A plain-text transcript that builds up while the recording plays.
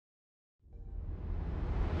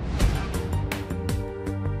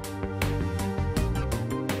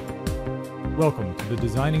Welcome to the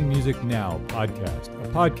Designing Music Now podcast, a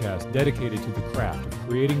podcast dedicated to the craft of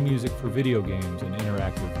creating music for video games and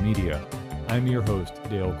interactive media. I'm your host,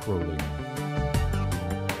 Dale Crowley.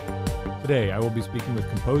 Today, I will be speaking with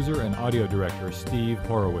composer and audio director Steve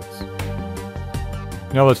Horowitz.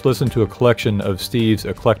 Now let's listen to a collection of Steve's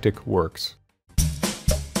eclectic works.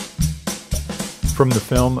 From the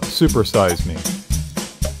film Super Size Me.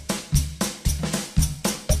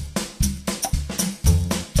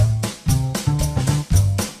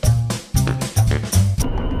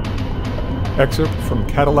 Excerpt from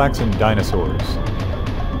Cadillacs and Dinosaurs.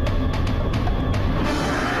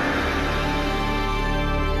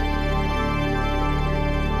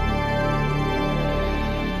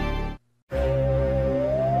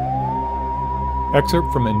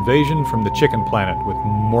 Excerpt from Invasion from the Chicken Planet with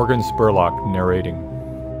Morgan Spurlock narrating.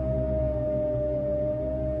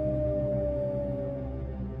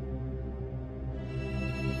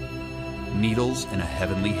 Needles in a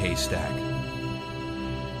heavenly haystack.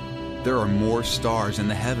 There are more stars in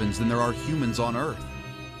the heavens than there are humans on Earth.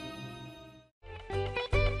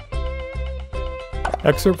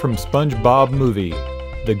 Excerpt from Spongebob movie,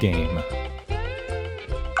 The Game.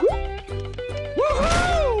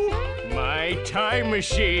 Woohoo! My time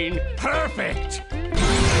machine, perfect!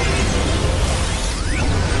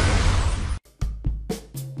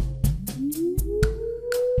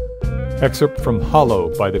 Excerpt from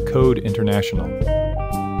Hollow by the Code International.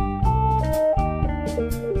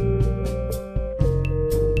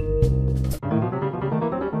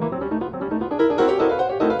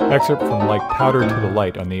 Excerpt from Like Powder to the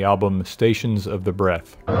Light on the album Stations of the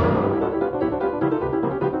Breath.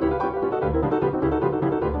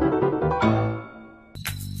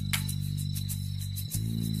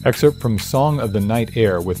 Excerpt from Song of the Night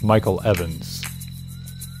Air with Michael Evans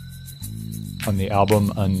on the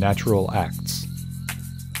album Unnatural Acts.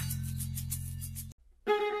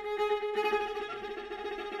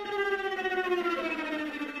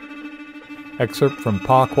 Excerpt from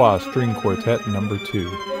Pa Qua String Quartet No.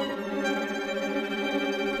 2.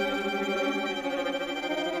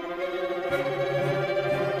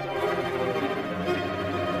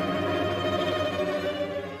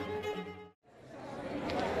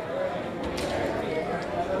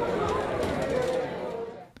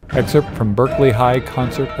 Excerpt from Berkeley High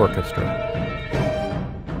Concert Orchestra.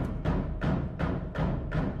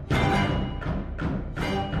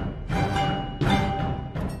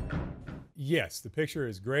 Yes, the picture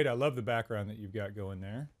is great. I love the background that you've got going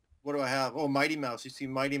there. What do I have? Oh, Mighty Mouse. You see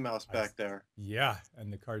Mighty Mouse back there. Yeah,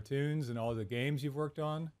 and the cartoons and all the games you've worked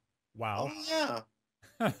on. Wow. Oh,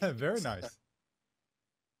 yeah. Very nice.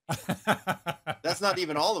 That's not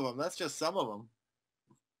even all of them. That's just some of them.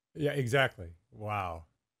 Yeah, exactly. Wow.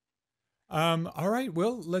 All right,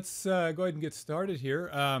 well, let's go ahead and get started here.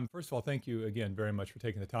 First of all, thank you again very much for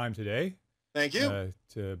taking the time today. Thank you.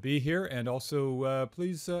 To be here, and also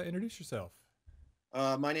please introduce yourself.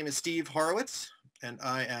 My name is Steve Horowitz, and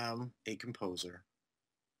I am a composer.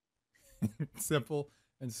 Simple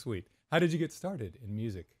and sweet. How did you get started in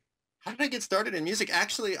music? How did I get started in music?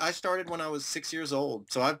 Actually, I started when I was 6 years old,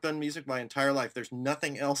 so I've done music my entire life. There's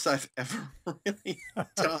nothing else I've ever really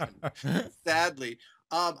done, sadly.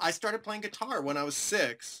 I started playing guitar when I was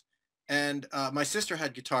 6, and my sister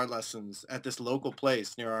had guitar lessons at this local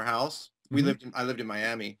place near our house. I lived in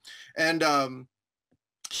Miami, and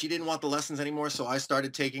she didn't want the lessons anymore, so I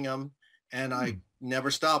started taking them, and I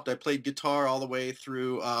never stopped. I played guitar all the way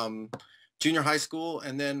through junior high school,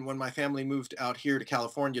 and then when my family moved out here to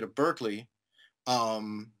California to Berkeley,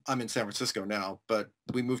 I'm in San Francisco now, but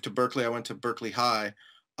we moved to Berkeley. I went to Berkeley High.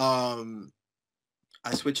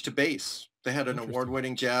 I switched to bass. They had an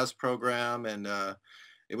award-winning jazz program, and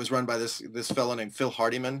it was run by this fellow named Phil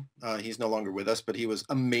Hardiman. He's no longer with us, but he was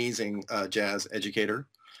amazing jazz educator.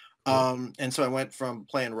 And so I went from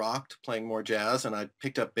playing rock to playing more jazz, and I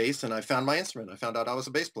picked up bass, and I found my instrument. I found out I was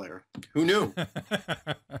a bass player. Who knew?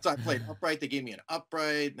 So I played upright. They gave me an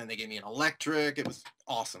upright, and then they gave me an electric. It was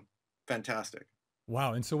awesome. Fantastic.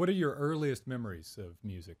 Wow. And so what are your earliest memories of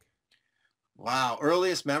music? Wow,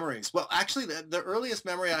 earliest memories. Well, actually, the earliest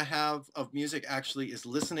memory I have of music actually is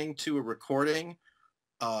listening to a recording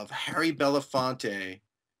of Harry Belafonte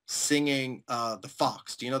singing The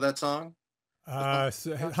Fox. Do you know that song?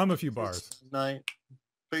 So hum a few bars. Night,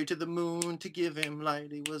 pray to the moon to give him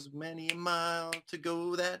light. It was many a mile to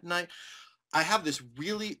go that night. I have this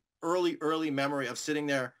really early memory of sitting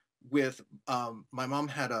there with my mom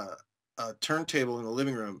had a turntable in the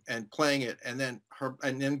living room and playing it, and then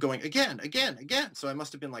going again. So I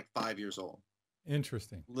must have been like 5 years old.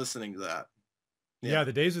 Interesting. Listening to that. Yeah,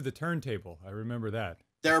 the days of the turntable. I remember that.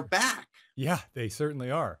 They're back. Yeah, they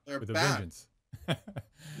certainly are. They're with a back. vengeance.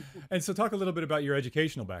 And so talk a little bit about your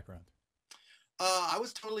educational background. I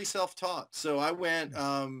was totally self-taught. So I went,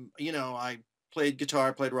 I played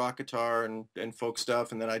guitar, played rock guitar and folk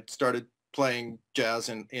stuff. And then I started playing jazz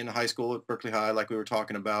in high school at Berkeley High, like we were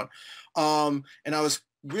talking about. And I was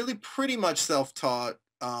really pretty much self-taught.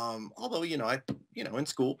 Although, in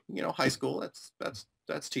school, high school,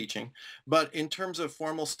 that's teaching. But in terms of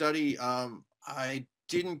formal study, I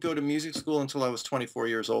didn't go to music school until I was 24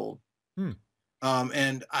 years old.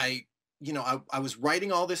 And I was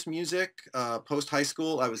writing all this music post high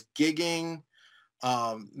school. I was gigging,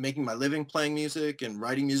 making my living playing music and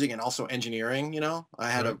writing music and also engineering. I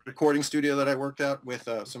had a recording studio that I worked at with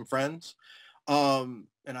some friends. And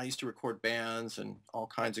I used to record bands and all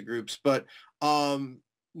kinds of groups. But,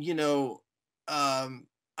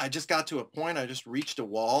 I just got to a point, I just reached a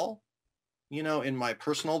wall, in my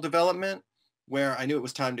personal development where I knew it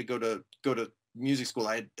was time to go to music school.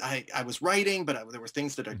 I was writing, but there were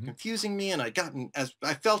things that are confusing me, and I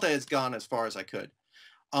felt I had gone as far as I could.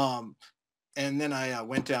 And then I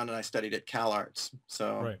went down and I studied at CalArts.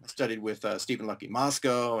 So I studied with Stephen Lucky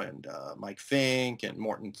Moscow and Mike Fink and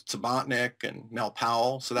Morton Subotnick and Mel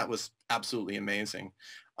Powell. So that was absolutely amazing.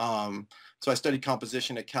 So I studied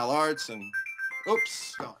composition at CalArts and,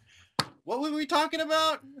 oops, what were we talking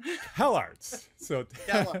about? CalArts. So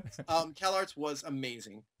CalArts. CalArts was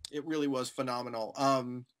amazing. It really was phenomenal.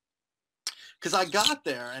 Because I got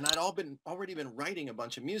there and I'd already been writing a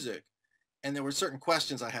bunch of music. And there were certain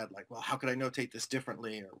questions I had, like, well, how could I notate this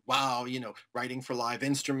differently? Or, wow, writing for live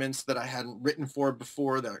instruments that I hadn't written for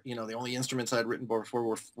before. That, the only instruments I had written for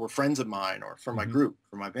before were friends of mine or for my group,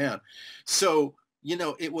 for my band. So,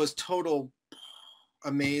 it was total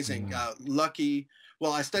amazing. Lucky.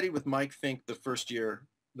 Well, I studied with Mike Fink the first year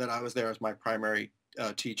that I was there as my primary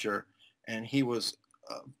teacher. And he was,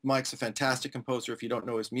 Mike's a fantastic composer. If you don't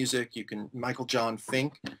know his music, Michael John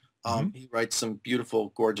Fink. He writes some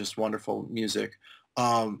beautiful, gorgeous, wonderful music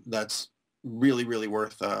that's really, really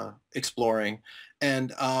worth exploring.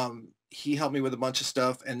 And he helped me with a bunch of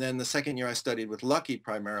stuff. And then the second year I studied with Lucky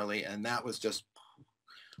primarily, and that was just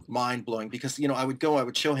mind-blowing because, I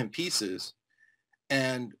would show him pieces,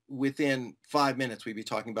 and within 5 minutes we'd be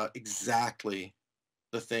talking about exactly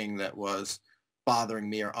the thing that was bothering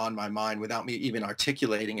me or on my mind without me even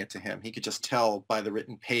articulating it to him. He could just tell by the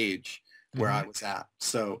written page where I was at.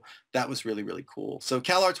 So that was really, really cool. So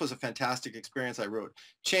CalArts was a fantastic experience. I wrote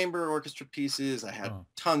chamber orchestra pieces. I had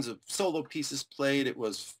tons of solo pieces played. It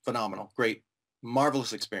was phenomenal. Great,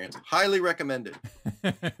 marvelous experience. Highly recommended.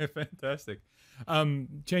 Fantastic.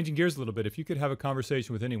 Changing gears a little bit, if you could have a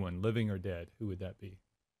conversation with anyone, living or dead, who would that be?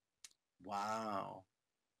 Wow.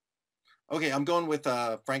 Okay, I'm going with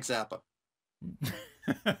Frank Zappa.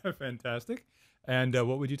 Fantastic. And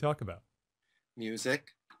what would you talk about? Music.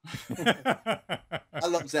 I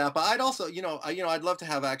love Zappa. I'd also, I'd love to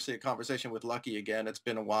have actually a conversation with Lucky again. It's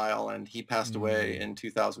been a while, and he passed away in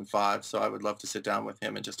 2005. So I would love to sit down with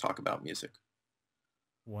him and just talk about music.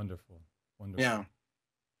 Wonderful. Wonderful. Yeah.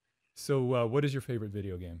 So what is your favorite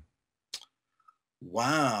video game?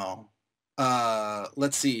 Wow.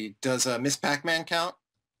 Let's see. Does Miss Pac-Man count?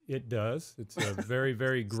 It does. It's a very,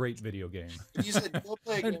 very great video game. If you said, go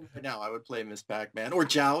play a game right now, I would play Miss Pac-Man or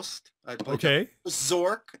Joust. I'd play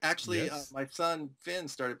Zork. Actually, my son Finn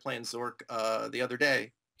started playing Zork the other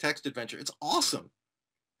day. Text adventure. It's awesome.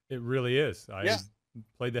 It really is. I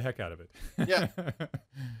played the heck out of it. Yeah.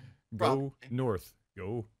 Go north.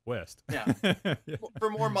 Go west. Yeah. For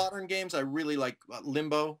more modern games, I really like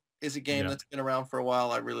Limbo is a game that's been around for a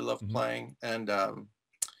while. I really love playing. And,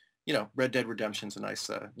 Red Dead Redemption's a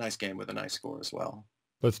nice game with a nice score as well.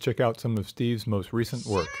 Let's check out some of Steve's most recent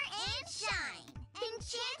work. Shimmer and shine.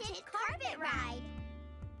 Enchanted carpet ride.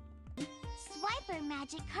 Swipe our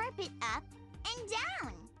magic carpet up and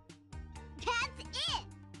down. That's it.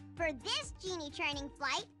 For this genie training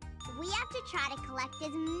flight, we have to try to collect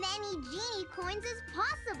as many genie coins as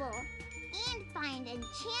possible and find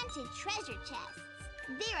enchanted treasure chests.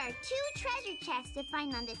 There are 2 treasure chests to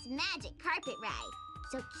find on this magic carpet ride,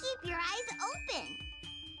 so keep your eyes open.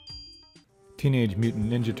 Teenage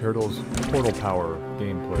Mutant Ninja Turtles Portal Power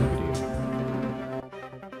gameplay video.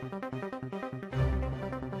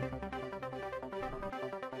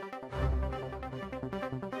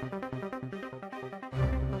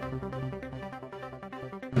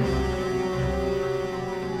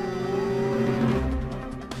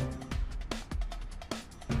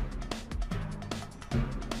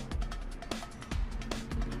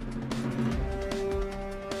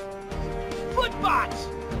 Footbots!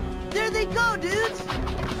 There they go, dudes!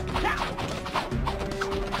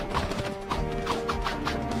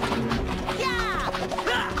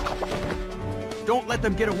 let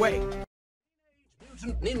them get away.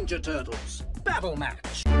 Mutant Ninja Turtles battle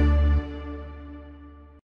match.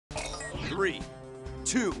 3,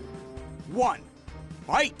 2, 1,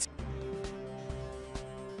 fight!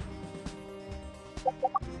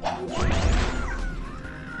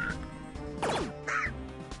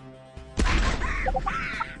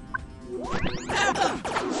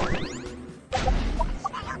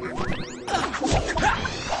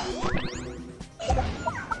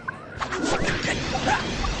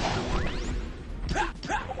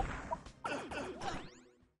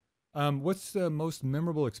 What's the most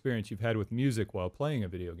memorable experience you've had with music while playing a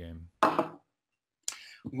video game?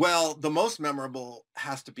 Well, the most memorable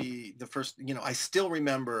has to be the first, I still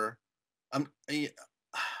remember,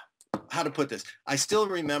 how to put this. I still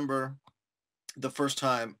remember the first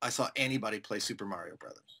time I saw anybody play Super Mario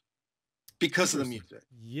Brothers because of the music.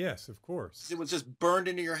 Yes, of course. It was just burned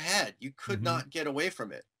into your head. You could not get away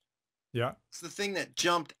from it. Yeah. It's the thing that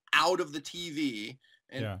jumped out of the TV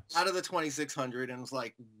and out of the 2600 and was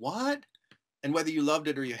like, what? And whether you loved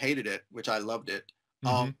it or you hated it, which I loved it,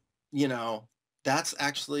 that's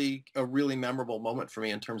actually a really memorable moment for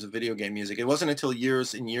me in terms of video game music. It wasn't until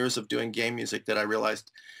years and years of doing game music that I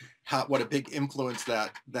realized what a big influence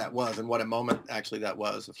that was, and what a moment actually that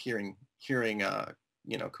was of hearing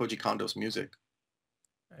Koji Kondo's music.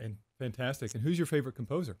 And fantastic. And who's your favorite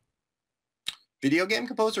composer? Video game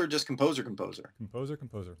composer or just composer? Composer.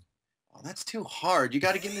 Oh, that's too hard. You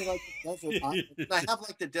got to give me like the desert island. Can I have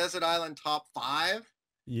like the desert island top 5?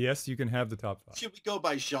 Yes, you can have the top 5. Should we go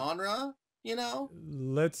by genre?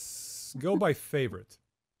 Let's go by favorite.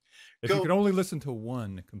 If you could only listen to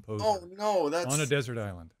one composer. Oh no, that's on a desert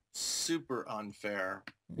island. Super unfair.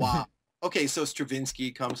 Wow. Okay, so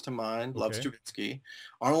Stravinsky comes to mind. Love Stravinsky.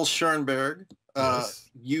 Arnold Schoenberg,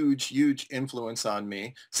 huge influence on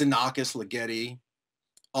me. Xenakis, Ligeti,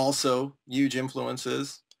 also huge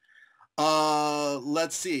influences.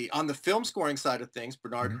 Let's see. On the film scoring side of things,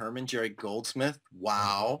 Bernard Herrmann, Jerry Goldsmith.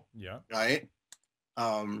 Wow. Yeah. Right.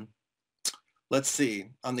 Let's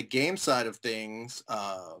see. On the game side of things,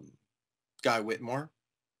 Guy Whitmore.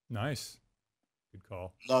 Nice. Good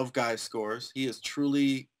call. Love Guy's scores. He is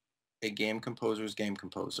truly a game composer's game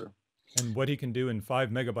composer. And what he can do in 5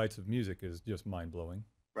 megabytes of music is just mind-blowing.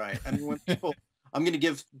 Right. I mean, when people... I'm going to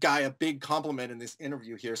give Guy a big compliment in this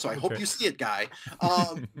interview here, so I hope you see it, Guy.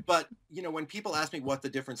 But, when people ask me what the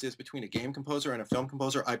difference is between a game composer and a film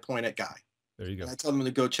composer, I point at Guy. There you go. And I tell them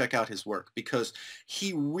to go check out his work, because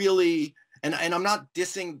he really, and I'm not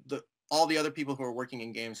dissing all the other people who are working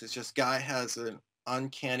in games. It's just Guy has an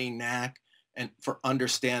uncanny knack for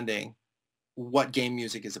understanding what game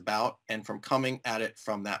music is about and from coming at it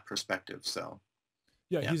from that perspective. So.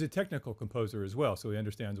 Yeah, he's a technical composer as well, so he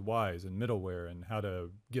understands whys and middleware and how to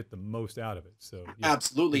get the most out of it. So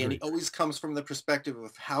absolutely, and he always comes from the perspective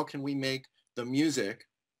of how can we make the music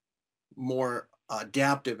more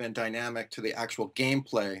adaptive and dynamic to the actual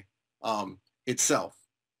gameplay itself,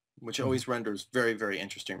 which always renders very, very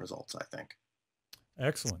interesting results, I think.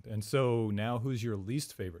 Excellent. And so now, who's your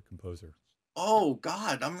least favorite composer? Oh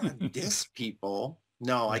God, I'm gonna diss people.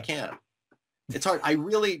 No, I can't. It's hard. I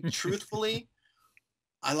really, truthfully.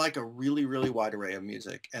 I like a really, really wide array of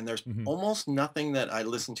music, and there's almost nothing that I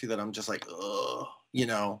listen to that I'm just like, ugh,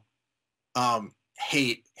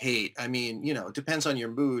 hate. I mean, it depends on your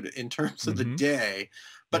mood in terms of the day,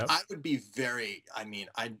 but I would be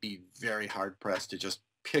I'd be very hard pressed to just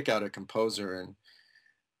pick out a composer. And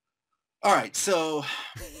all right, so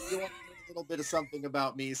you want a little bit of something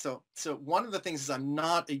about me. So one of the things is I'm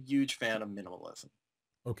not a huge fan of minimalism.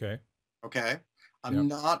 Okay. I'm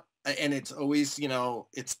not. And it's always,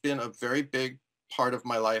 it's been a very big part of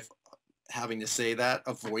my life having to say that,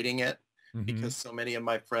 avoiding it, because so many of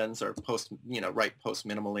my friends are write post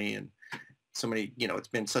minimally, and so many, it's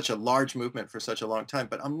been such a large movement for such a long time.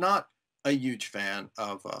 But I'm not a huge fan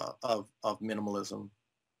of minimalism.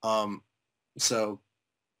 So,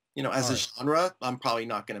 as a genre, I'm probably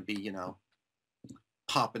not going to be,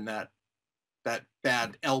 popping that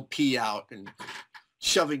bad LP out and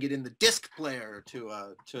shoving it in the disc player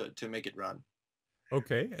to make it run.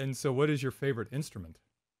 Okay, and so what is your favorite instrument?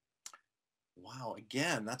 Wow,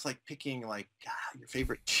 again, that's like picking your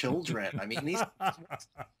favorite children. I mean,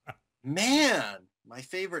 my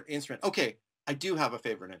favorite instrument. Okay, I do have a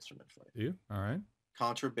favorite instrument for you. You? All right.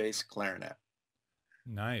 Contrabass clarinet.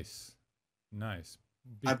 Nice.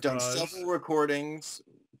 I've done several recordings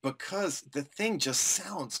because the thing just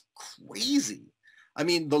sounds crazy. I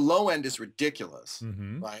mean, the low end is ridiculous,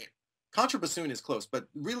 right? Contrabassoon is close, but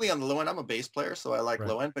really on the low end, I'm a bass player, so I like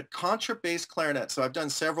low end. But contrabass clarinet. So I've done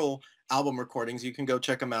several album recordings. You can go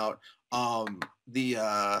check them out.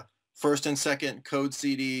 The first and second code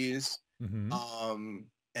CDs. Mm-hmm.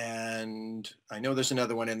 And I know there's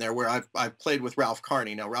another one in there where I've played with Ralph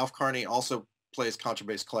Carny. Now Ralph Carny also plays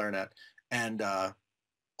contrabass clarinet, and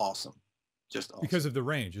awesome, just awesome. Because of the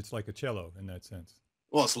range, it's like a cello in that sense.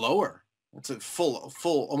 Well, it's lower. It's a full,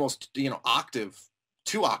 almost, octave,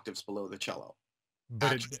 2 octaves below the cello.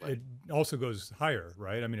 But it also goes higher,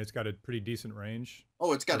 right? I mean, it's got a pretty decent range.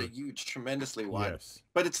 Oh, it's got a huge, tremendously wide. Yes.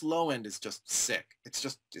 But its low end is just sick. It's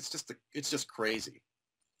just crazy.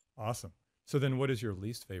 Awesome. So then what is your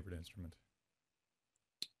least favorite instrument?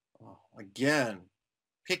 Oh, again,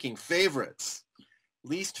 picking favorites.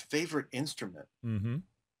 Least favorite instrument. Mm-hmm.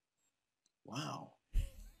 Wow.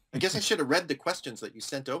 I guess I should have read the questions that you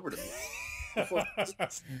sent over to me.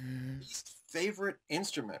 Least favorite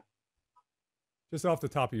instrument. Just off the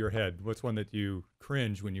top of your head, what's one that you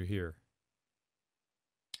cringe when you hear?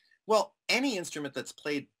 Well, any instrument that's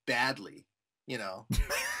played badly,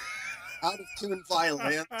 out of tune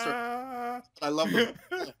violins. I love them.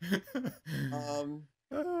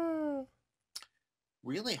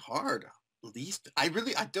 Really hard. I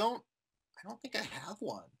don't think I have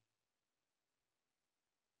one.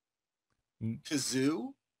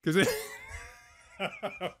 Kazoo? Okay.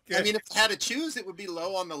 I mean, if I had to choose, it would be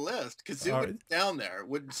low on the list. Kazoo would be down there.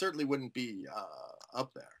 Certainly wouldn't be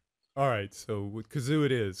up there. All right, so with kazoo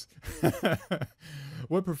it is.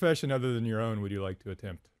 What profession other than your own would you like to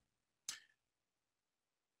attempt?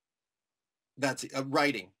 That's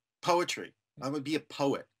writing, poetry. I would be a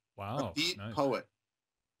poet. Wow, a beat nice. poet.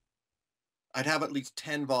 I'd have at least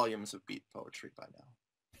 10 volumes of beat poetry by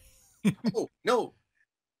now. Oh, no.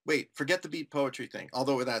 Wait, forget the beat poetry thing,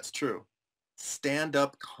 although that's true.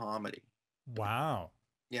 Stand-up comedy. Wow.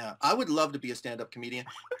 Yeah, I would love to be a stand-up comedian,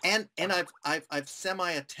 and I've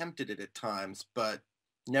semi-attempted it at times, but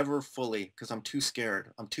never fully because I'm too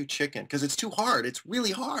scared. I'm too chicken because it's too hard. It's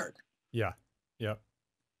really hard. Yeah, yeah.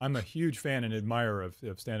 I'm a huge fan and admirer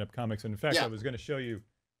of stand-up comics. And in fact, I was going to show you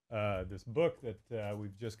this book that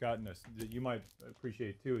we've just gotten that you might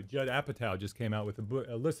appreciate too. Judd Apatow just came out with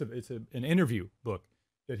a list of an interview book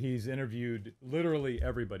that he's interviewed literally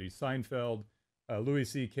everybody: Seinfeld, Louis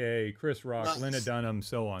C.K., Chris Rock, nice. Lena Dunham,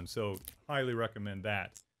 so on. So highly recommend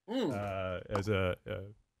that as a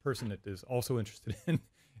person that is also interested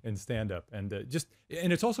in stand-up, and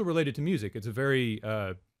and it's also related to music. It's a very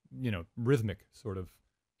rhythmic sort of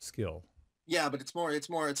skill. Yeah, but it's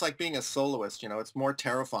like being a soloist. It's more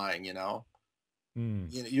terrifying.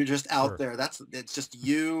 You're just out there. It's just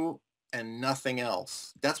you and nothing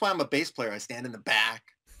else. That's why I'm a bass player. I stand in the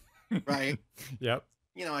back, right? Yep.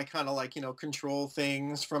 I kind of like, control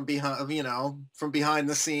things from behind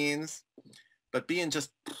the scenes, but being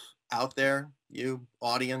just out there, you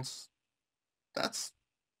audience, that's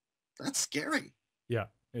scary. Yeah,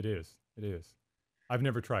 it is. It is. I've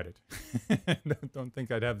never tried it. Don't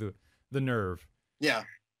think I'd have the nerve. Yeah.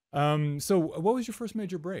 So what was your first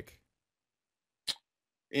major break?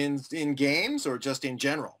 In games or just in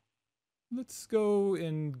general? Let's go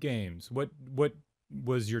in games. What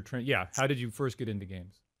was your trend? Yeah. How did you first get into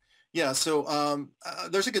games? Yeah. So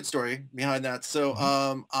there's a good story behind that. So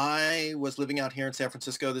I was living out here in San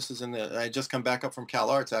Francisco. This is I just come back up from Cal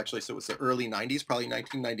Arts, actually. So it was the early 90s, probably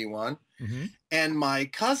 1991. Mm-hmm. And my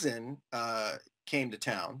cousin came to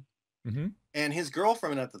town. Mm-hmm. And his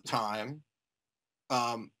girlfriend at the time,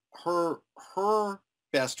 her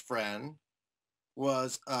best friend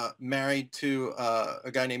was married to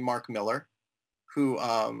a guy named Mark Miller, who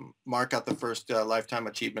Mark got the first Lifetime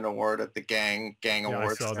Achievement Award at the Gang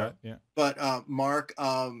Awards. I saw that, yeah. But Mark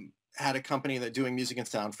had a company that doing music and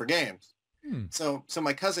sound for games. So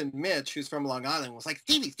my cousin Mitch, who's from Long Island, was like,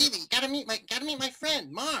 Stevie, you gotta meet my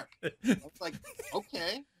friend Mark. I was like,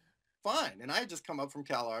 okay, fine. And I had just come up from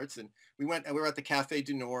Cal Arts, and we were at the Café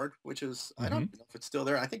du Nord, which is I don't know if it's still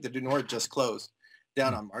there. I think the du Nord just closed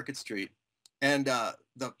down on Market Street. And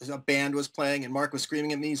the band was playing, and Mark was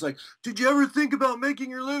screaming at me. He's like, "Did you ever think about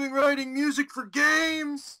making your living writing music for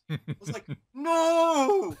games?" I was like,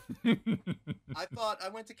 "No." I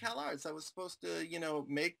went to Cal Arts. I was supposed to,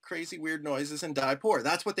 make crazy weird noises and die poor.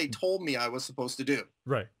 That's what they told me I was supposed to do.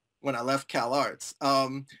 Right. When I left Cal Arts.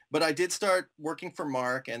 But I did start working for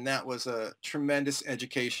Mark, and that was a tremendous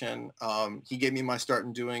education. He gave me my start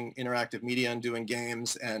in doing interactive media and doing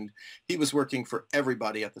games, and he was working for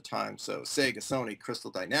everybody at the time. So Sega, Sony,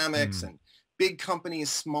 Crystal Dynamics, and big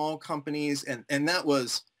companies, small companies, and that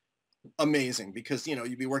was amazing because,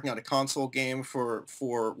 you'd be working on a console game for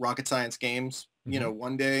Rocket Science Games,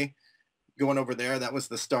 one day, going over there. That was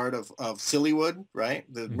the start of Sillywood,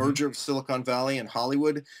 right? The merger of Silicon Valley and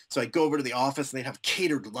Hollywood. So I'd go over to the office and they'd have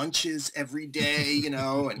catered lunches every day, you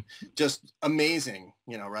know, and just amazing,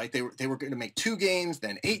 you know, right? They were going to make 2 games,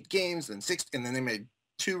 then 8 games, then 6, and then they made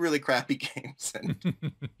 2 really crappy games,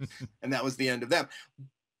 and that was the end of them.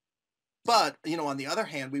 But, you know, on the other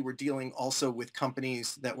hand, we were dealing also with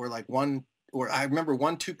companies that were like I remember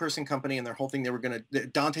one 2-person company, and their whole thing, they were going to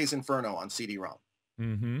Dante's Inferno on CD-ROM.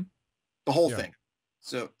 The whole thing.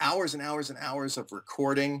 So hours and hours and hours of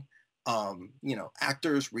recording, you know,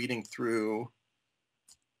 actors reading through,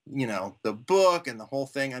 you know, the book and the whole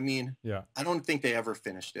thing. I mean, I don't think they ever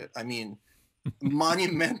finished it. I mean,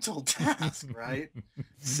 monumental task, right?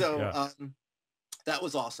 So that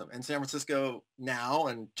was awesome. And San Francisco now,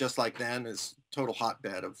 and just like then, is total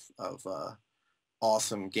hotbed of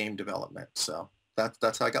awesome game development. So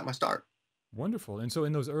that's how I got my start. Wonderful. And so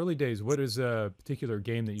in those early days, what is a particular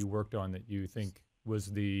game that you worked on that you think was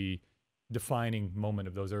the defining moment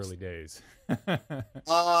of those early days?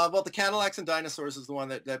 Well, the Cadillacs and Dinosaurs is the one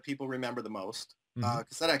that people remember the most,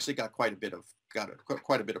 because that actually got quite a bit of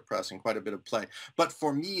press and quite a bit of play. But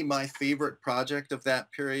for me, my favorite project of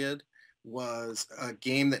that period was a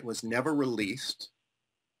game that was never released,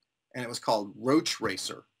 and it was called Roach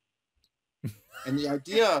Racer. And the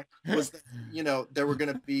idea was that, you know, there were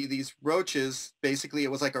going to be these roaches. Basically, it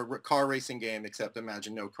was like a car racing game, except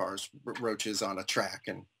imagine no cars, roaches on a track.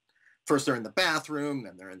 And first they're in the bathroom,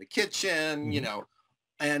 then they're in the kitchen, you know.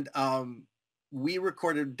 And we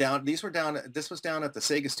recorded this was down at the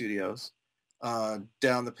Sega studios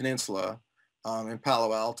down the peninsula in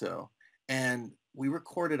Palo Alto. And we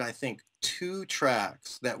recorded, I think, 2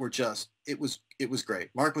 tracks that were just, it was great.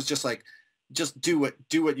 Mark was just like, just do what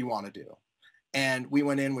you want to do. And we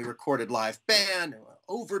went in, we recorded live band and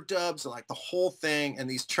overdubs and like the whole thing and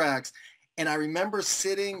these tracks. And I remember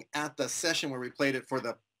sitting at the session where we played it for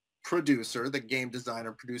the producer, the game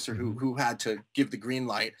designer producer who had to give the green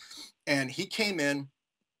light. And he came in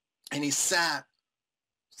and he sat,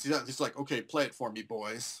 he's like, okay, play it for me,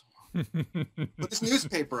 boys. Put this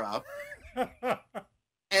newspaper up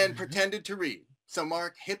and pretended to read. So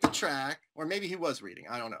Mark hit the track, or maybe he was reading,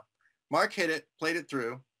 I don't know. Mark hit it, played it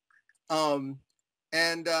through.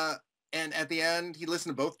 And at the end, he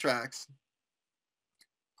listened to both tracks,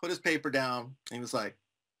 put his paper down, and he was like,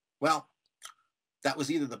 well, that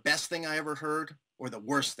was either the best thing I ever heard or the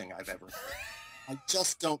worst thing I've ever heard. I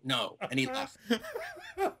just don't know. And he laughed.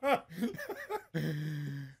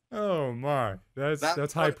 Oh my,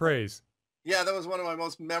 that's high praise. Yeah, that was one of my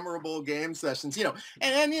most memorable game sessions, you know,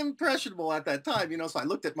 and impressionable at that time, you know. So I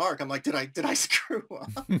looked at Mark. I'm like, did I screw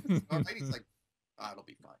up? All right. He's like, it'll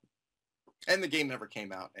be fine. And the game never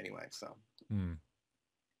came out anyway. So,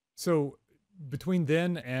 so between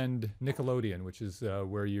then and Nickelodeon, which is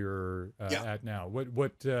where you're at now, what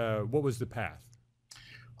was the path?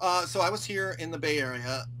 So I was here in the Bay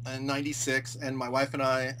Area in '96, and my wife and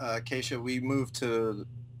I, Keisha, we moved to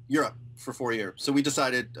Europe for 4 years. So we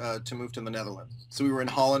decided to move to the Netherlands. So we were in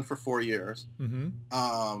Holland for 4 years.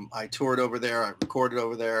 I toured over there. I recorded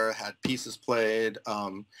over there, had pieces played,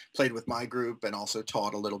 played with my group, and also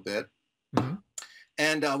taught a little bit.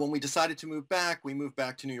 And when we decided to move back, we moved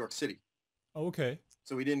back to New York City. Oh, okay.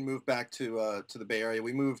 So we didn't move back to the Bay Area.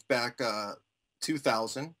 We moved back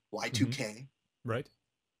 2000, Y2K. Right.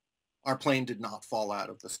 Our plane did not fall out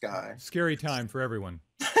of the sky. Scary time for everyone.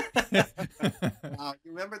 You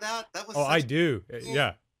remember that? That was. Oh, I do.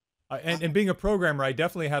 Yeah. And being a programmer, I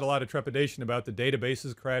definitely had a lot of trepidation about the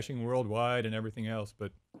databases crashing worldwide and everything else.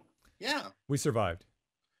 But yeah, we survived.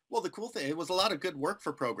 Well, the cool thing, it was a lot of good work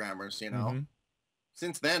for programmers, you know.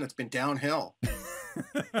 Since then, it's been downhill.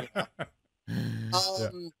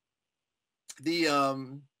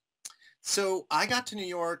 So I got to New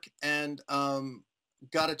York and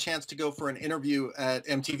got a chance to go for an interview at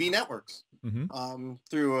MTV Networks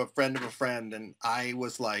through a friend of a friend. And I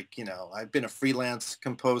was like, you know, I've been a freelance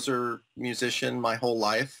composer, musician my whole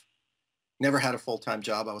life. Never had a full-time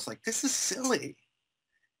job. I was like, this is silly.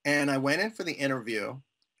 And I went in for the interview.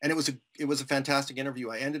 And it was a fantastic interview.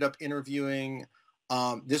 I ended up interviewing,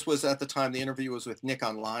 this was at the time, the interview was with Nick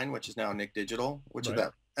Online, which is now Nick Digital, which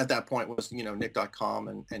at that point was, you know, Nick.com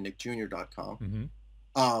and NickJr.com.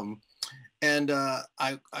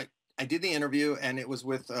 I did the interview, and it was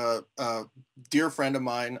with a dear friend of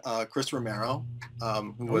mine, Chris Romero,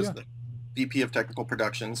 who was the VP of Technical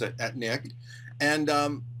Productions at Nick. And,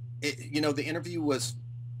 you know, the interview was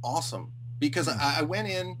awesome because I went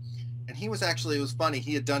in, and he was actually, it was funny,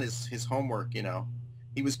 he had done his homework, you know,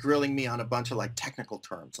 he was grilling me on a bunch of like technical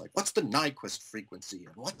terms, like what's the Nyquist frequency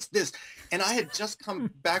and what's this? And I had just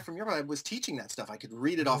come back from Europe. I was teaching that stuff. I could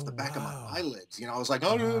read it off the back of my eyelids. You know, I was like,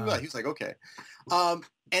 oh, no. He was like, okay.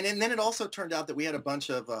 And then it also turned out that we had a bunch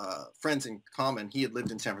of friends in common. He had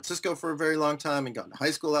lived in San Francisco for a very long time and gone to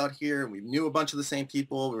high school out here. And we knew a bunch of the same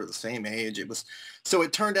people. We were the same age. So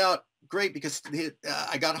it turned out great because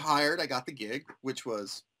I got hired. I got the gig, which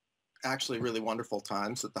was actually really wonderful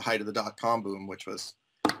times at the height of the dot-com boom, which was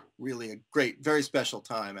really a great, very special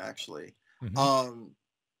time, actually. Mm-hmm.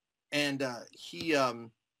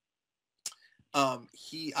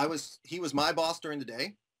 He was my boss during the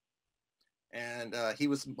day, and I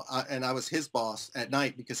was his boss at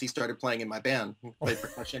night because he started playing in my band. He played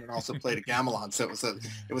percussion and also played a gamelan, so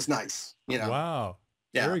it was nice, you know. Wow,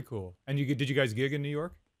 yeah, very cool. And did you guys gig in New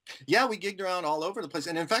York? Yeah, we gigged around all over the place,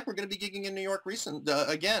 and in fact, we're going to be gigging in New York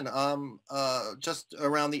again. Just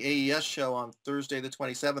around the AES show on Thursday the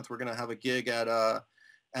 27th, we're going to have a gig at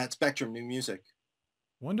Spectrum New Music.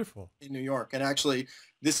 Wonderful. In New York, and actually,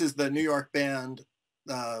 this is the New York band.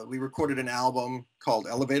 We recorded an album called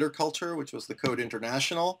Elevator Culture, which was the Code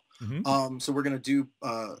International. Mm-hmm. So we're going to do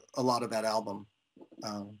a lot of that album.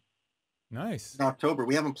 Nice. In October.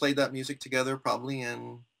 We haven't played that music together probably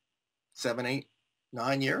in 7, 8,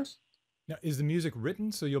 9 years. Now, is the music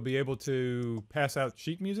written so you'll be able to pass out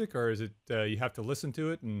sheet music, or is it you have to listen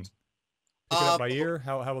to it and pick it up by ear?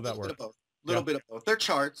 How will that work? A little bit of both. They're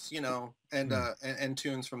charts, you know, and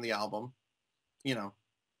tunes from the album, you know.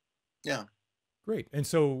 Yeah. Great. And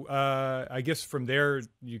so I guess from there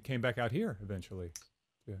you came back out here eventually.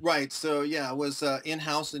 Yeah. Right. So yeah, I was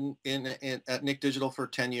in-house at Nick Digital for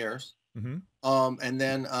 10 years. Mm-hmm. And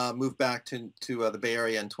then moved back to the Bay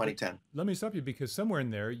Area in 2010. Let me stop you because somewhere in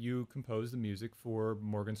there you composed the music for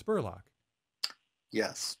Morgan Spurlock.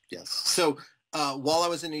 Yes. So while I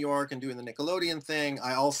was in New York and doing the Nickelodeon thing,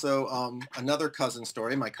 I also another cousin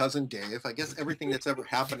story. My cousin Dave. I guess everything that's ever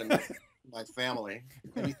happened in my family,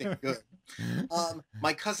 anything good.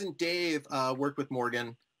 My cousin Dave worked with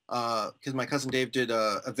Morgan because my cousin Dave did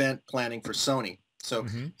event planning for Sony. So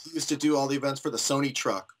he used to do all the events for the Sony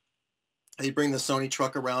truck. They'd bring the Sony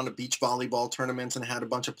truck around to beach volleyball tournaments and had a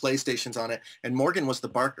bunch of PlayStations on it. And Morgan was the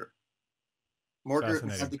barker. Morgan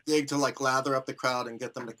had the gig to like lather up the crowd and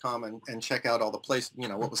get them to come and check out all the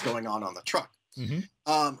what was going on the truck.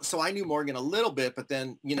 Mm-hmm. So I knew Morgan a little bit, but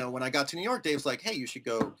then, you know, when I got to New York, Dave's like, hey, you should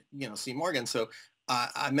go, you know, see Morgan. So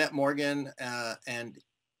I met Morgan and,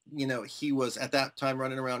 you know, he was at that time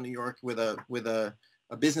running around New York with a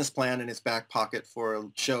business plan in his back pocket for a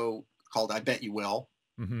show called I Bet You Will.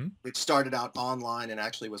 Mm-hmm. Which started out online and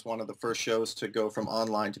actually was one of the first shows to go from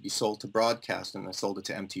online to be sold to broadcast, and I sold it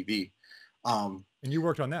to MTV. And you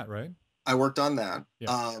worked on that, right? I worked on that.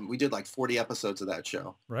 Yeah. We did like 40 episodes of that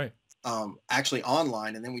show. Right. Actually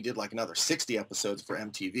online, and then we did like another 60 episodes for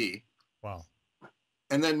MTV. Wow.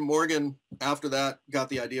 And then Morgan, after that, got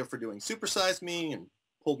the idea for doing Super Size Me and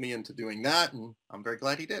pulled me into doing that, and I'm very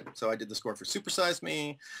glad he did. So I did the score for Super Size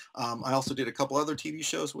Me. I also did a couple other TV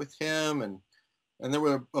shows with him, and there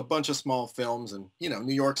were a bunch of small films, and, you know,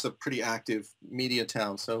 New York's a pretty active media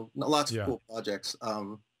town, so lots of cool projects.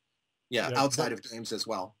 Outside of games as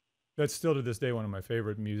well. That's still to this day one of my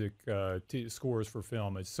favorite music scores for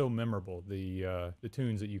film. It's so memorable. The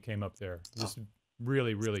tunes that you came up there, just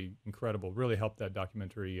really, really incredible. Really helped that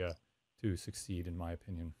documentary to succeed, in my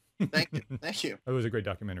opinion. Thank you. It was a great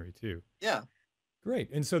documentary too. Yeah.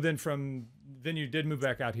 Great. And so then you did move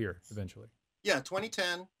back out here eventually. Yeah,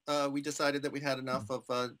 2010, we decided that we had enough of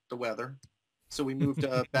the weather, so we moved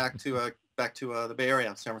back to the Bay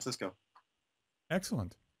Area, San Francisco.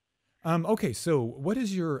 Excellent. Okay, so what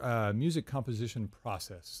is your music composition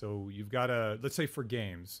process? So you've got let's say for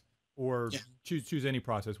games, or choose any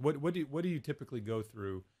process. What do you typically go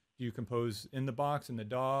through? Do you compose in the box, in the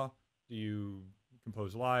DAW? Do you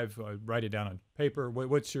compose live? Write it down on paper?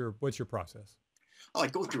 What's your process? Oh, I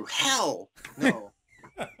go through hell. No.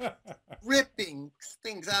 Ripping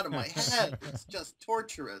things out of my head. It's just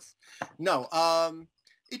torturous. No,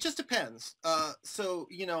 it just depends. So,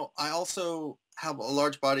 you know, I also have a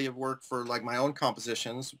large body of work for like my own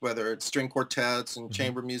compositions, whether it's string quartets and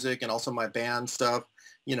chamber music and also my band stuff.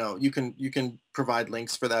 You know, you can provide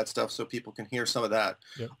links for that stuff so people can hear some of that.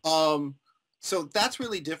 Yep. So that's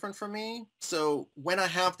really different for me. So when I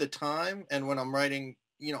have the time and when I'm writing,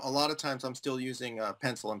 you know, a lot of times I'm still using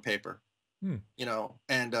pencil and paper. You know,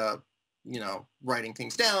 and, you know, writing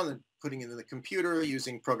things down and putting it into the computer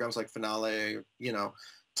using programs like Finale, you know,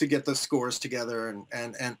 to get the scores together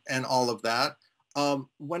and all of that.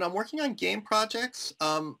 When I'm working on game projects,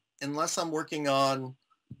 unless I'm working on,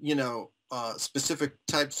 you know, specific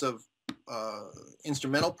types of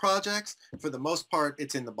instrumental projects, for the most part,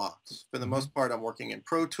 it's in the box. For the most part, I'm working in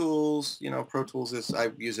Pro Tools. You know, Pro Tools is, I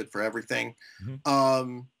use it for everything.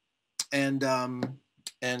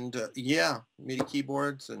 Yeah, MIDI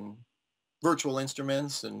keyboards and virtual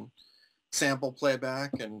instruments and sample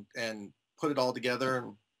playback and put it all together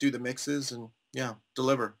and do the mixes and yeah,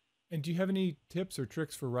 deliver. And do you have any tips or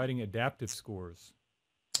tricks for writing adaptive scores?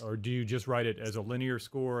 Or do you just write it as a linear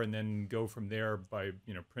score and then go from there by,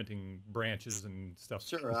 you know, printing branches and stuff?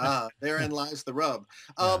 Sure. Therein lies the rub.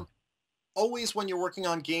 Always when you're working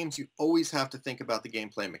on games, you always have to think about the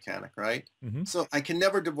gameplay mechanic, right? So I can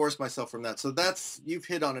never divorce myself from that. So that's, you've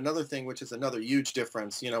hit on another thing, which is another huge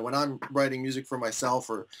difference. You know, when I'm writing music for myself,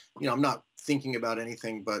 or, you know, I'm not thinking about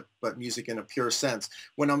anything but music in a pure sense.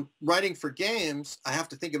 When I'm writing for games, I have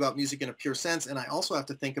to think about music in a pure sense, and I also have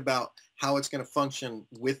to think about how it's going to function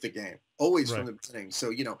with the game, always from the beginning.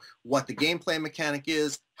 So, you know, what the gameplay mechanic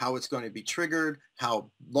is, how it's going to be triggered,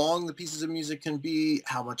 how long the pieces of music can be,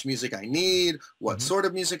 how much music I need, what sort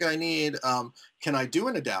of music I need. Can I do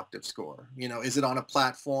an adaptive score? You know, is it on a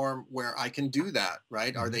platform where I can do that,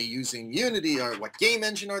 right? Are they using Unity, or what game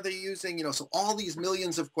engine are they using? You know, so all these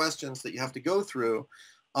millions of questions that you have to go through,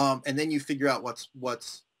 and then you figure out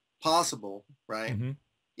what's possible, right?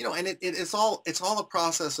 You know, and it's all a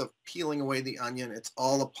process of peeling away the onion. It's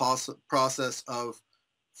all a process of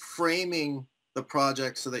framing the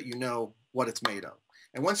project so that you know what it's made of.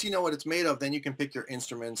 And once you know what it's made of, then you can pick your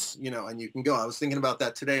instruments, you know, and you can go. I was thinking about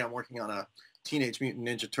that today. I'm working on a Teenage Mutant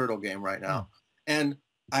Ninja Turtle game right now. And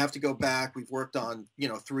I have to go back. We've worked on, you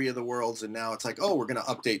know, 3 of the worlds, and now it's like, oh, we're going to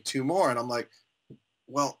update 2 more. And I'm like,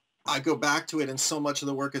 well, I go back to it, and so much of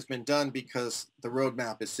the work has been done because the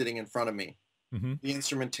roadmap is sitting in front of me. The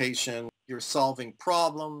instrumentation, you're solving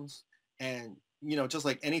problems, and, you know, just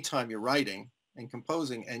like anytime you're writing and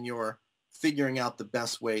composing and you're figuring out the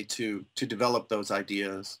best way to develop those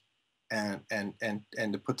ideas and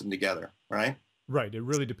to put them together, right? Right. It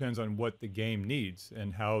really depends on what the game needs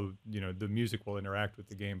and how, you know, the music will interact with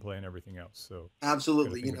the gameplay and everything else. So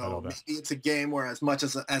absolutely, you know, maybe it's a game where as much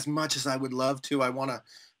as I would love to, I want to,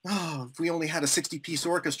 if we only had a 60-piece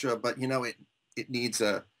orchestra, but, you know, it needs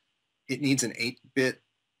an 8-bit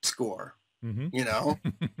score, you know?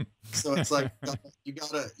 So it's like, you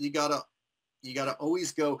gotta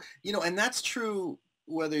always go, you know, and that's true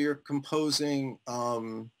whether you're composing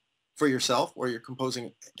for yourself or you're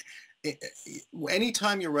composing.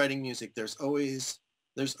 Anytime you're writing music, there's always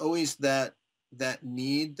that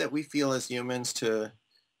need that we feel as humans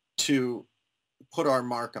to put our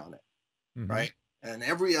mark on it, right? And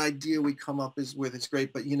every idea we come up with is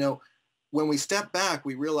great, but, you know, when we step back,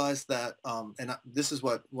 we realize that, and this is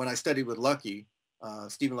what, when I studied with Lucky,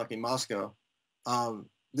 Stephen Lucky Moscow,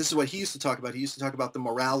 this is what he used to talk about. He used to talk about the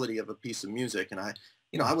morality of a piece of music. And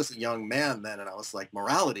I was a young man then, and I was like,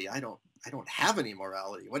 morality? I don't have any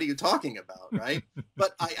morality. What are you talking about, right?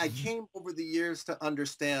 But I came over the years to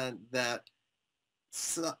understand that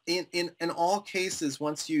in all cases,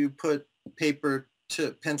 once you put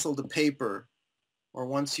pencil to paper, or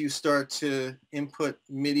once you start to input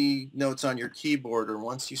MIDI notes on your keyboard, or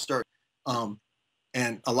once you start,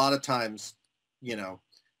 and a lot of times, you know,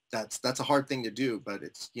 that's a hard thing to do, but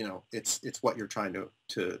it's, you know, it's what you're trying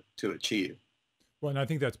to achieve. Well, and I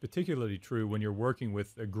think that's particularly true when you're working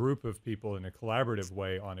with a group of people in a collaborative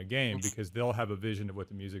way on a game, because they'll have a vision of what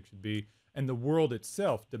the music should be, and the world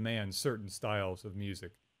itself demands certain styles of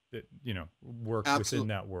music that, you know, work within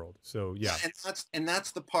that world. So yeah, and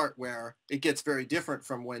that's the part where it gets very different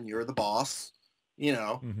from when you're the boss. You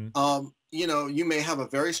know, you know, you may have a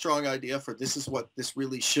very strong idea for this is what this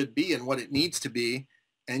really should be and what it needs to be,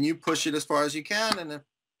 and you push it as far as you can. And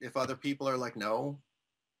if other people are like, no,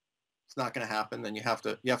 it's not going to happen, then you have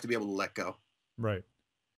to be able to let go. Right.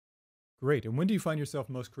 Great. And when do you find yourself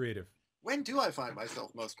most creative? When do I find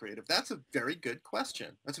myself most creative? That's a very good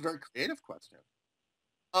question. That's a very creative question.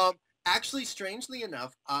 Actually, strangely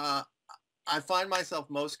enough, I find myself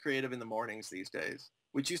most creative in the mornings these days,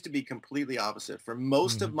 which used to be completely opposite. For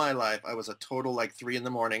most of my life, I was a total like 3 in the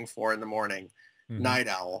morning, 4 in the morning night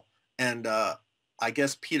owl. And I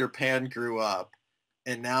guess Peter Pan grew up,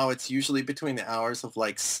 and now it's usually between the hours of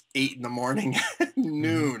like 8 in the morning and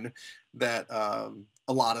noon that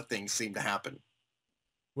a lot of things seem to happen.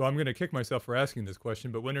 Well, I'm going to kick myself for asking this question,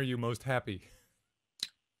 but when are you most happy?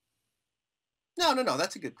 No.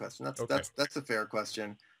 That's a good question. That's a fair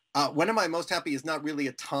question. When am I most happy is not really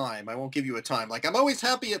a time. I won't give you a time. Like, I'm always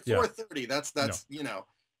happy at 4:30. That's you know,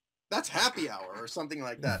 that's happy hour or something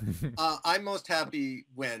like that. I'm most happy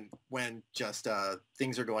when just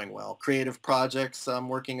things are going well. Creative projects I'm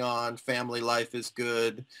working on, family life is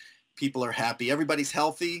good, people are happy, everybody's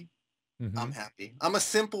healthy. I'm happy. I'm a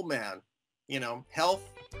simple man, you know, health,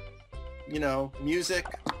 you know, music,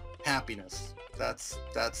 happiness. That's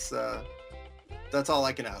all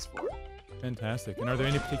I can ask for. Fantastic. And are there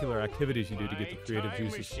any particular activities you do to get the creative Time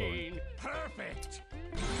juices flowing? machine. Perfect.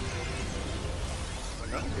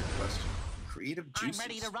 Another good question. Creative juices I'm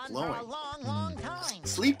ready to run flowing. for a long, long time.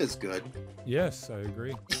 Sleep is good. Yes, I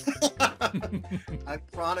agree. I've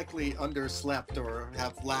chronically underslept or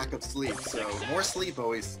have lack of sleep, so more sleep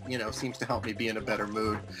always, you know, seems to help me be in a better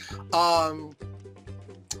mood.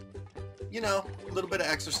 You know, a little bit of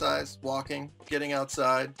exercise, walking, getting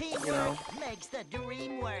outside, you know, Makes the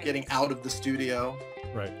dream work. getting out of the studio.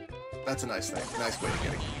 Right. That's a nice thing, nice way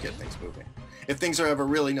to get things moving. If things are ever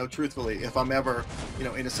really, no, truthfully, if I'm ever, you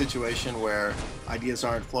know, in a situation where ideas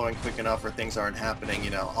aren't flowing quick enough or things aren't happening, you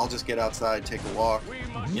know, I'll just get outside, take a walk.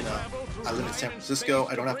 You know, I live in San Francisco.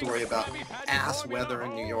 I don't have to worry about ass weather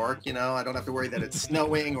in New York. You know, I don't have to worry that it's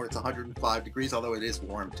snowing or it's 105 degrees, although it is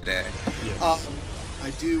warm today. Yes. I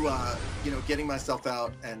do, you know, getting myself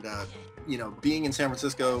out and, you know, being in San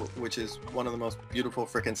Francisco, which is one of the most beautiful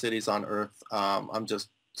frickin' cities on earth. I'm just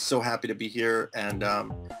so happy to be here, and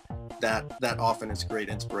that often is great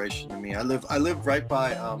inspiration to me. I live right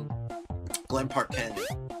by Glen Park Canyon,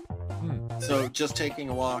 so just taking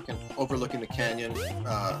a walk and overlooking the canyon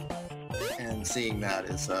and seeing that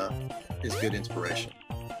is good inspiration.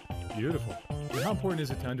 Beautiful. And how important is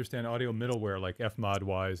it to understand audio middleware like FMOD,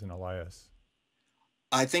 WISE, and Elias?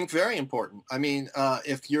 I think very important. I mean,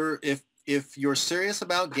 if you're serious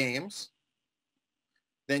about games,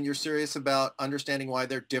 then you're serious about understanding why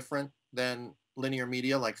they're different than linear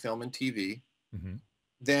media like film and TV.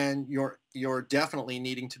 Then you're definitely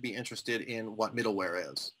needing to be interested in what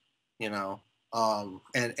middleware is, you know,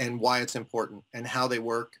 and why it's important and how they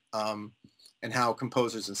work, and how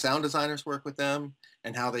composers and sound designers work with them,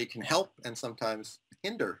 and how they can help and sometimes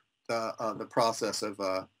hinder the process of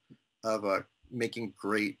making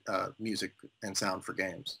great music and sound for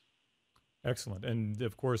games. Excellent. And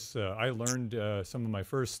of course, I learned some of my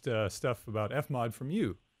first stuff about FMOD from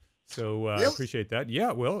you. So I appreciate that.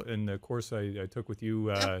 Yeah, well, and of course I took with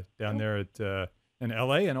you down there at in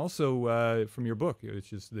LA, and also from your book,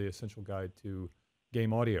 which is The Essential Guide to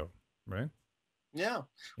Game Audio, right? Yeah.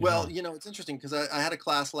 Well, you know, it's interesting because I had a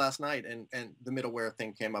class last night, and the middleware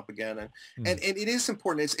thing came up again, and it is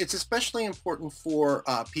important. It's especially important for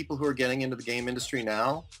people who are getting into the game industry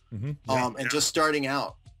now, and just starting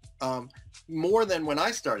out, more than when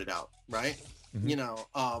I started out, right? You know,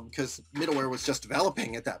 because middleware was just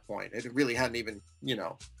developing at that point. It really hadn't even, you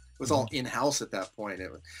know, it was all in-house at that point.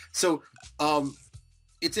 So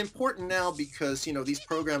it's important now because, you know, these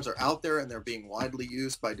programs are out there and they're being widely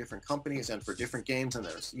used by different companies and for different games. And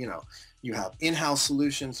there's, you know, you have in-house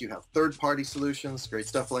solutions, you have third-party solutions, great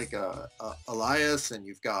stuff like Elias, and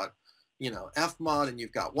you've got, you know, FMOD, and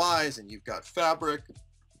you've got WISE, and you've got Fabric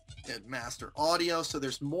and Master Audio. So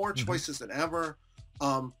there's more choices than ever.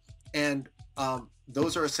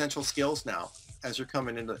 Those are essential skills now as you're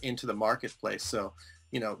coming into the marketplace. So,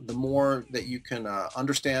 you know, the more that you can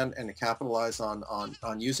understand and capitalize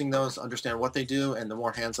on using those, understand what they do, and the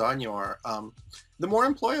more hands-on you are, the more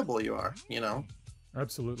employable you are, you know?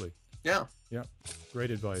 Absolutely. Yeah. Yeah.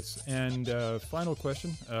 Great advice. And final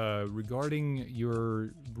question regarding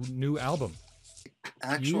your new album.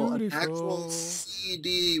 An actual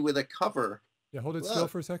CD with a cover. Yeah, hold it still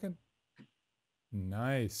for a second.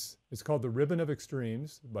 Nice. It's called The Ribbon of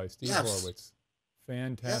Extremes by Steve Horowitz.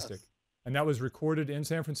 Fantastic. Yes. And that was recorded in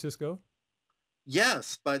San Francisco?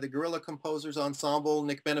 Yes, by the Guerrilla Composers Ensemble,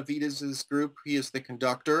 Nick Benavides' group. He is the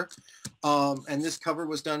conductor. And this cover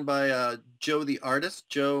was done by Joe the artist,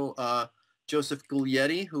 Joseph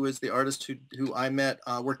Guglietti, who is the artist who I met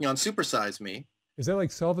working on Super Size Me. Is that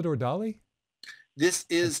like Salvador Dali? This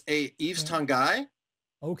is a Yves Tanguy.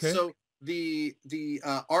 Okay. So the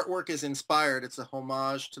artwork is inspired. It's a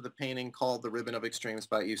homage to the painting called The Ribbon of Extremes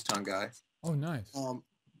by Yves Tanguy. Oh, nice.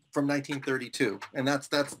 From 1932, and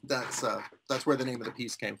that's where the name of the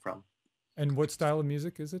piece came from. And what style of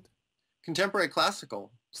music is it? Contemporary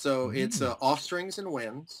classical. So it's off strings and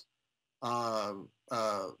winds,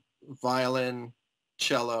 violin,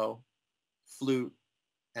 cello, flute,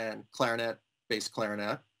 and clarinet, bass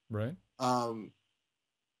clarinet. Right.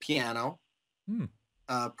 Piano.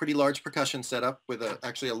 Pretty large percussion setup with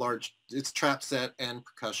actually a large. It's trap set and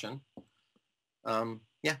percussion.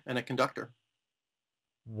 Yeah, and a conductor.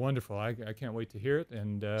 Wonderful. I can't wait to hear it.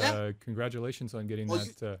 And congratulations on getting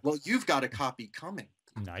that. Well, you've got a copy coming.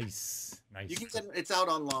 Nice. Nice. You can get it. It's out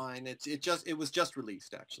online. It was just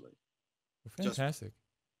released, actually. Well, fantastic.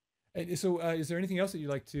 So is there anything else that you'd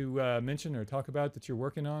like to mention or talk about that you're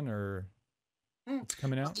working on or it's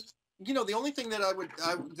coming out? You know, the only thing that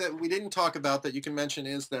that we didn't talk about that you can mention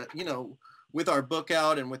is that, you know, with our book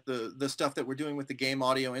out and with the stuff that we're doing with the Game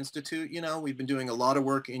Audio Institute, you know, we've been doing a lot of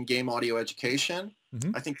work in game audio education.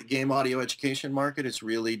 I think the game audio education market is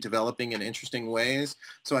really developing in interesting ways.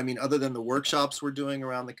 So, I mean, other than the workshops we're doing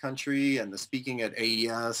around the country and the speaking at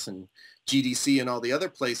AES and GDC and all the other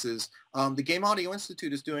places, the Game Audio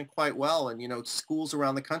Institute is doing quite well. And, you know, schools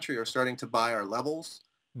around the country are starting to buy our levels.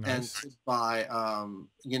 Nice. And by,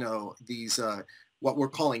 you know, these, what we're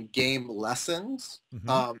calling game lessons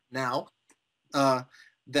now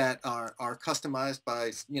that are customized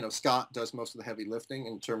by, you know, Scott does most of the heavy lifting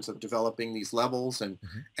in terms of developing these levels.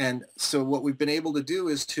 And so what we've been able to do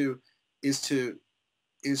is to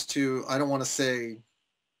I don't want to say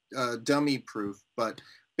dummy proof, but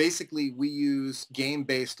basically we use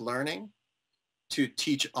game-based learning to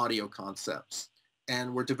teach audio concepts.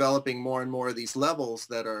 And we're developing more and more of these levels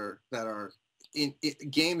that are in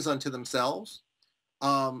games unto themselves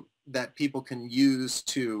that people can use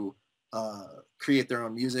to create their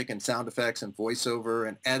own music and sound effects and voiceover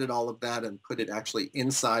and edit all of that and put it actually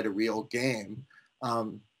inside a real game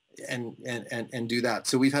and do that.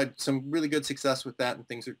 So we've had some really good success with that, and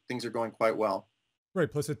things are going quite well. Right.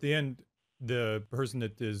 Plus, at the end, the person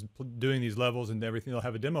that is doing these levels and everything, they'll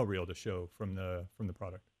have a demo reel to show from the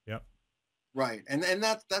product. Yeah. Right. And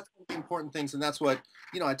that's one of the important things. And that's what,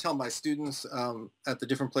 you know, I tell my students at the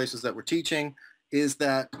different places that we're teaching is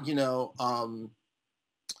that, you know,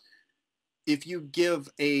 if you give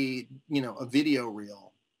a video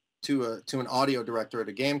reel to an audio director at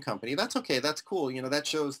a game company, that's okay. That's cool. You know, that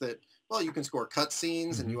shows that, well, you can score cut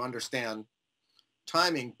scenes and you understand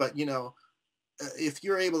timing. But, you know, if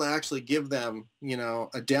you're able to actually give them, you know,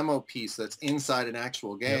 a demo piece that's inside an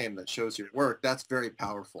actual game that shows your work, that's very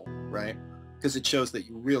powerful, right? Because it shows that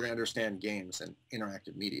you really understand games and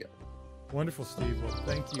interactive media. Wonderful, Steve. Well,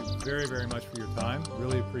 thank you very, very much for your time.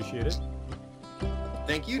 Really appreciate it.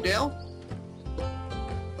 Thank you, Dale.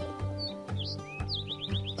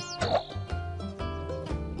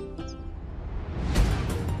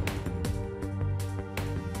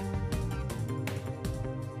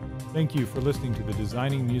 Thank you for listening to the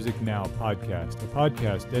Designing Music Now podcast, a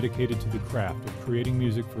podcast dedicated to the craft of creating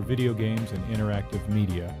music for video games and interactive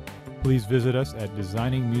media. Please visit us at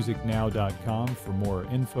designingmusicnow.com for more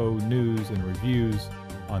info, news, and reviews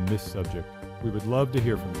on this subject. We would love to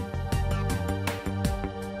hear from you.